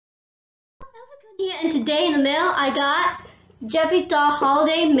Yeah, and today in the mail I got Jeffree Star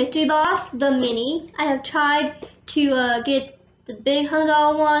Holiday Mystery Box, the mini. I have tried to get the big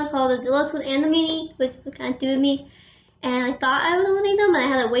 $100 one called the deluxe one and the mini, which was kind of stupid of me. And I thought I was wanting them, and I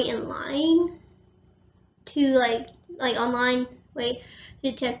had to wait in line to like online wait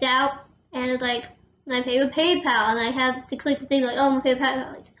to check out. And it's like I paid with PayPal, and I had to click the thing like, oh, my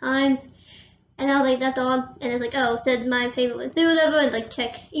PayPal like 2 times. And I was like, that's all. And it's like, oh, it said my payment went through, whatever. And like,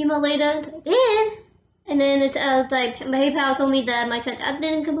 check email later. So I did. And then it's like, my PayPal told me that my transaction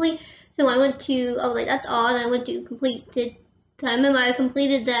didn't complete. So I went to, I was like, that's odd. And I went to complete it. So I remember I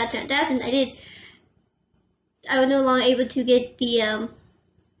completed that transaction. I did. I was no longer able to get the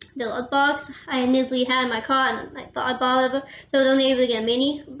loot box. I initially had in my car, and I thought I bought it, so I was only able to get a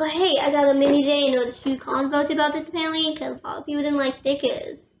mini. But hey, I got a mini today, and there was a few controversy about this apparently, because a lot of people didn't like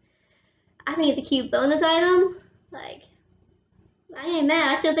stickers. I think it's a cute bonus item. Like, I ain't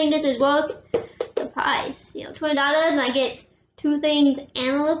mad. I still think this is worth the price. You know, $20, and I get 2 things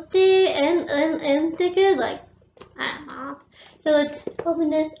and a lipstick and stickers. Like, I don't know. So let's open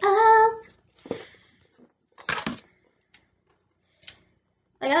this up.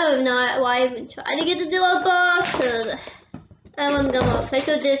 Like, I don't even know why I even tried to get the deluxe box, because I wasn't gonna work. So I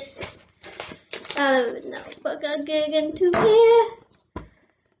should just, I don't even know. But I gotta get into here.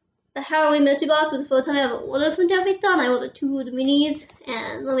 The Halloween mystery box was the first time I ever ordered from Jeffree Star. I ordered 2 of the minis,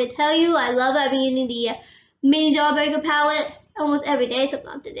 and let me tell you, I love it. I've been using the mini Jawbreaker palette almost every day, except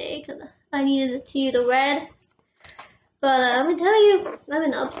not today, because I needed to use the red. But let me tell you, I've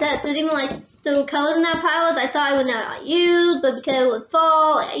been upset. There's even like the colors in that palette I thought I would not use, but because it would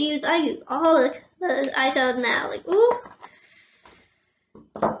fall, I used all the eyeshadows now. Like, ooh.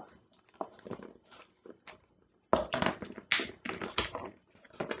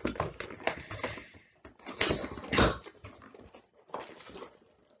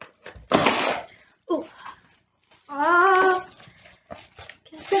 Ooh. Ah.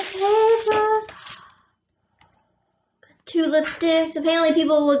 Get the paper. 2 lipsticks. Apparently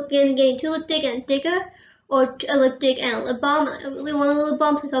people were getting 2 lipstick and a sticker, or a lipstick and a lip balm. I really wanted a lip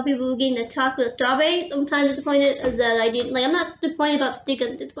balm, so I saw people were getting the chocolate strawberry. I'm kind of disappointed that I didn't. Like, I'm not disappointed about the sticker.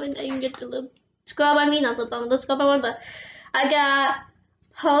 I'm disappointed I didn't get the lip scrub. I mean, not lip balm, lip scrub I want, but I got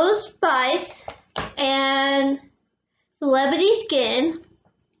Post Spice and Celebrity Skin,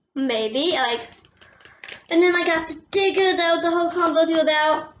 maybe. Like, and then I got the sticker that was the whole convo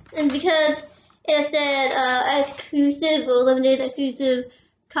about, and because it said exclusive or limited exclusive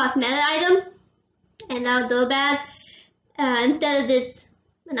cosmetic item, and that was so bad. Instead of this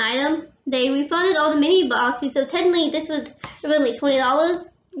an item, they refunded all the mini boxes. So technically, this was originally $20.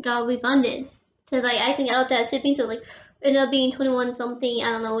 Got refunded. So like I think out that shipping, so like it ended up being 21 something.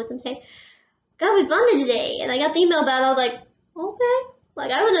 I don't know what I'm saying. Got refunded today, and I got the email about it. I was like, okay.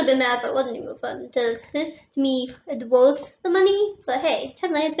 Like, I wouldn't have been mad if I wasn't even refunded, because this, to me, is worth the money. But hey,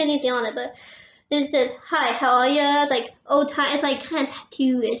 technically, I didn't spend anything on it, but this says, hi, how are ya? It's like old time, it's like kind of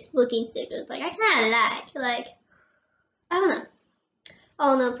tattoo-ish looking stickers. Like, I kind of like, I don't know.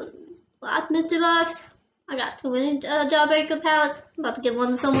 Oh no, for the last mystery box, I got 2 mini Jawbreaker palettes. I'm about to give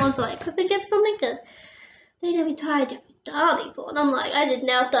one to someone for like Christmas gift or something, because they never tried Jeffree Star before. And I'm like, I just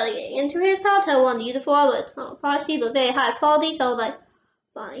now started getting into his palette. I wanted to use it for, but it's not pricey, but very high quality. So I was like,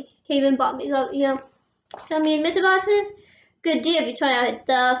 fine. Kevin bought me, so, you know, I mean, mystery boxes, good deal if you try out his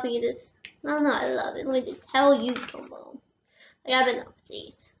stuff and you just, I don't know, I love it. Let me just tell you, come on. Like, I've been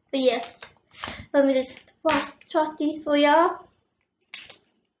overseas. But yes, let me just trust these for y'all.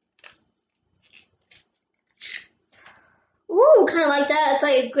 Ooh, kind of like that. It's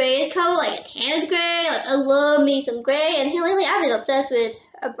like a grayish color, like a tan gray. Like, I love me some gray. And here lately, I've been obsessed with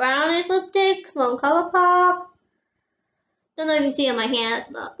a brownish lipstick from ColourPop. Don't know if you can see on my hand.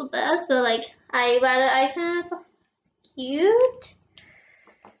 It's not the best, but like, I kind of cute.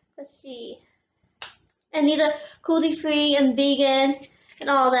 Let's see. And these are cruelty-free and vegan and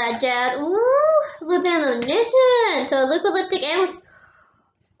all that jazz. Ooh, lip ammunition. So liquid lipstick and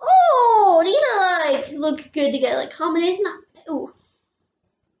oh, these are like look good together, like combination. Ooh.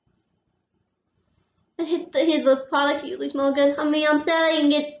 Here's the product usually smell good. I mean, I'm sad I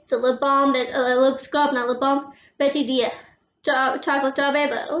didn't get the lip balm, but lip scrub, not lip balm. But the chocolate strawberry,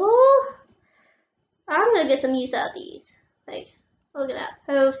 but ooh, I'm gonna get some use out of these. Like, look at that,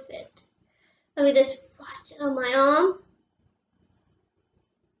 perfect. Let me just wash it on my arm.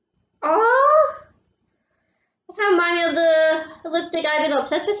 Oh. Kind of remind me of the lipstick I've been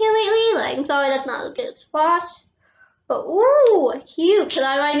obsessed with here lately. Like, I'm sorry that's not a good swatch. But, ooh, cute. Because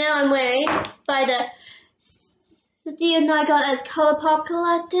right now I'm wearing by the Cecilia and I got as ColourPop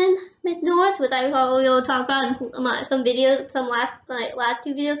collection, Miss North, which I probably will talk about in some videos, some last 2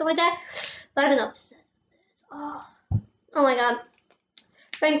 videos, something like that. But I've been obsessed with this. Oh my god.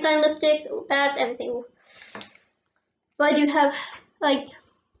 Frankenstein lipsticks, bad, everything. But I do have, like,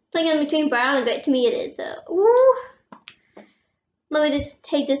 something in between brown and gray. To me it is. So, ooh. Let me just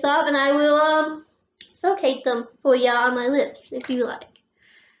take this off and I will, suffocate them for y'all on my lips, if you like.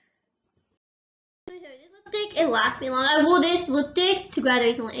 This lipstick, it lasts me long. I wore this lipstick to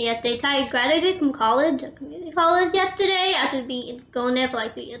graduate yesterday. I graduated from college, community college yesterday, after going there for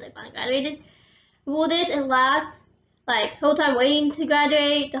like 3 years. I finally graduated. I wore this, it lasts, like, the whole time waiting to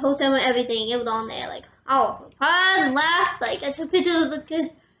graduate, the whole time with everything, it was on there. Like, I was surprised, last, like, I took pictures, it looked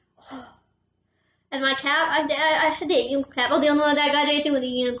good. And my cap, I did a unicorn cap. I was the only one that graduated with a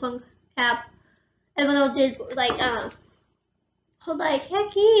unicorn cap. Everyone else did, like, I don't know. I was like,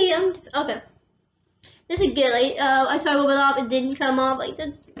 hecky, okay. This is good. I tried to rub it off, it didn't come off. Like,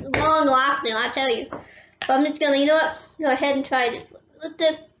 this long lasting, I tell you. So I'm just gonna, you know what? Go ahead and try this.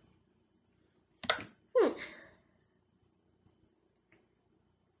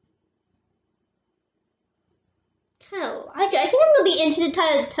 Kinda like it. I think I'm gonna be into the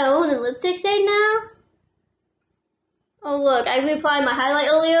type of tone and lipstick shade now. Oh look, I reapplied my highlight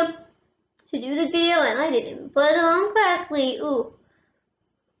earlier to do the video and I didn't even put it on correctly. Ooh.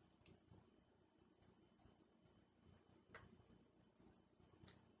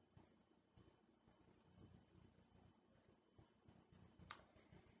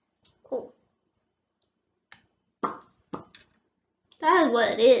 Cool. That is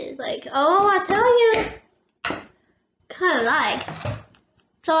what it is. Like, oh, I tell you. Kinda like.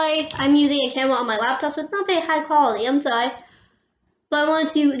 Sorry, I'm using a camera on my laptop, so it's not very high quality. I'm sorry. But I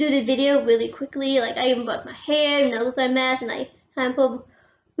wanted to do the video really quickly. Like, I even brushed my hair, and it looks like a mess, and I kind of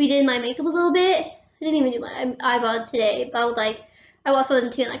redid my makeup a little bit. I didn't even do my eyebrows today, but I was like, I watched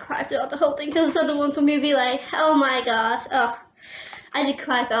Frozen 2 and I cried throughout the whole thing, because it's another one for me to be like, oh my gosh, oh. I did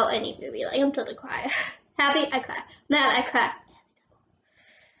cry throughout any movie, like, I'm such a crier. Happy, I cry. Mad, I cry.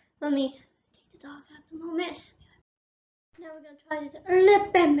 Let me take this off at the moment. Now we're gonna try this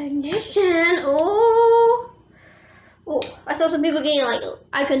lip ammunition. Oh, I saw some people getting like,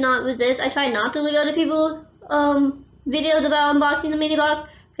 I could not resist. I tried not to look at other people's videos about unboxing the mini box.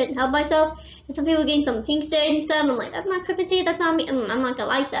 Couldn't help myself. And some people getting some pink shade and stuff. I'm like, that's not privacy. That's not me. I'm not gonna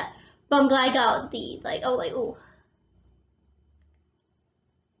like that. But I'm glad I got these. Like, oh, like, oh.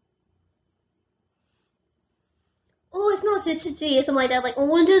 Oh, it smells citrusy or something like that, like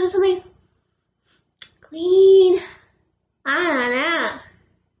oranges or something. Clean. I don't know.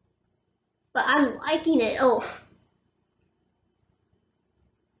 But I'm liking it. Oh.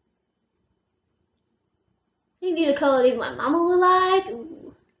 Maybe the color that my mama would like.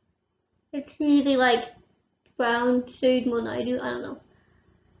 Ooh. It's usually like brown shade more than I do. I don't know.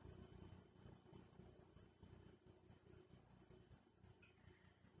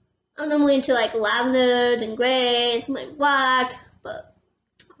 I'm normally into like lavender and gray and something like black, but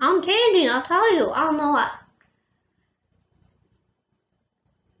I'm changing, I'll tell you. I don't know why.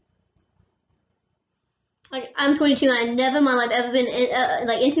 Like, I'm 22 and I've never in my life ever been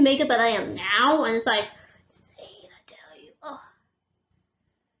like into makeup, but I am now, and it's like, insane, I tell you. Oh.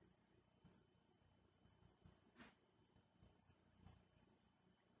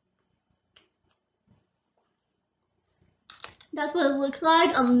 That's what it looks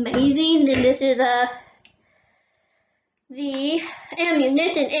like. Amazing. Then this is the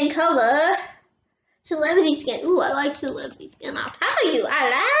ammunition in color celebrity skin. Ooh, I like celebrity skin. I'll tell you, I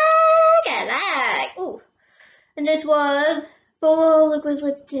like. Ooh. And this was Bolo liquid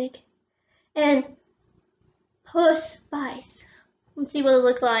lipstick and Push Spice. Let's see what it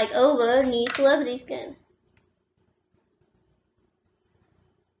looks like over the celebrity skin.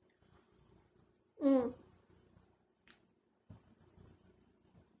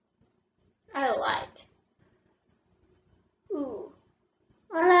 I like. Ooh.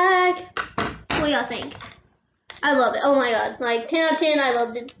 I like. What y'all think? I love it. Oh my god. Like 10 out of 10. I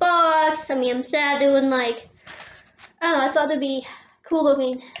love this box. I mean, I'm sad it wouldn't like. I don't know. I thought it'd be cool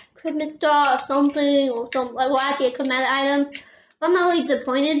looking Christmas star or something. Or something. Like, well, actually, a cosmetic item. I'm not really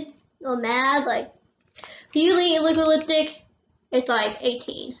disappointed or mad. Like, usually liquid lipstick, it's like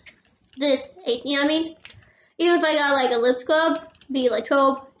 18. This, 18, I mean. Even if I got like a lip scrub, it'd be like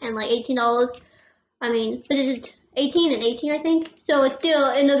 12 and like $18. I mean, but it's 18 and 18, I think. So it still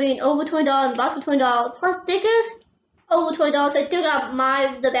ended up being over $20, the box for $20, plus stickers, over $20. So I still got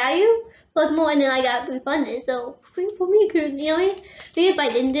the value, plus more, and then I got refunded. So free for me, you know what I mean? Even if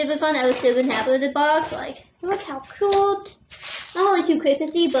I didn't get refunded, I would still been happy with the box. Like, look how cute. Not really too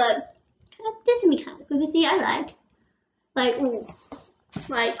Christmassy, but this would be kind of Christmassy. I like. Like, ooh.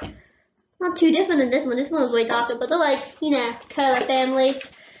 Like, not too different than this one. This one was way darker, but they're like, you know, color family.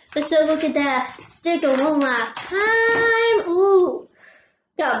 Let's look at that sticker one last time. Ooh,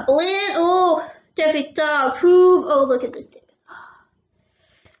 got blend. Oh, Jeffree Star approve. Oh, look at the sticker.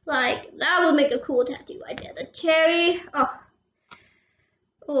 Like, that would make a cool tattoo right there. The cherry.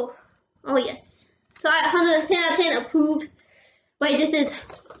 Oh yes. So 110 out of 10 approved. Wait, this is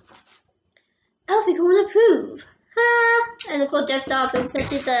Elfycorn approve. And of course, Jeffree Star approved.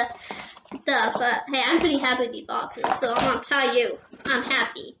 This is the stuff. But hey, I'm pretty happy with these boxes. So I'm gonna tell you, I'm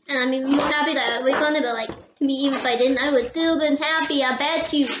happy. And I'm even more happy that I refunded. But like, to me, even if I didn't, I would still been happy. I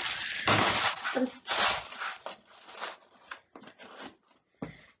bet you.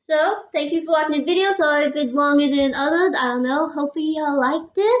 So, thank you for watching the video. Sorry if it's longer than others. I don't know. Hopefully y'all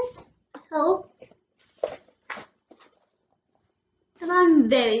like this. Hope. And I'm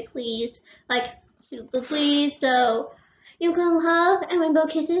very pleased. Like, super pleased. So, you can hug and rainbow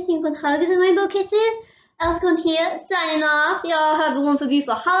kisses. You can hug and rainbow kisses. Elfycorn here, signing off. Y'all have a wonderful,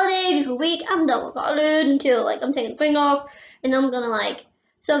 beautiful holiday, beautiful week. I'm done with college until, like, I'm taking spring off. And I'm gonna, like,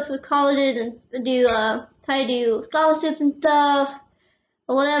 search for colleges and do, try to do scholarships and stuff.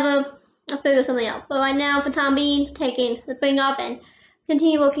 Or whatever, I'll figure something out. But right now, for time being, taking the spring off and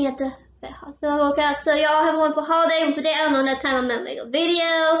continue working at the hospital workout. So y'all have a wonderful holiday, wonderful day. I don't know, next time I'm gonna make a video.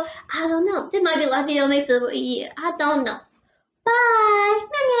 I don't know. This might be the last video I make for the year. I don't know. Bye.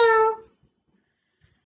 Meow meow.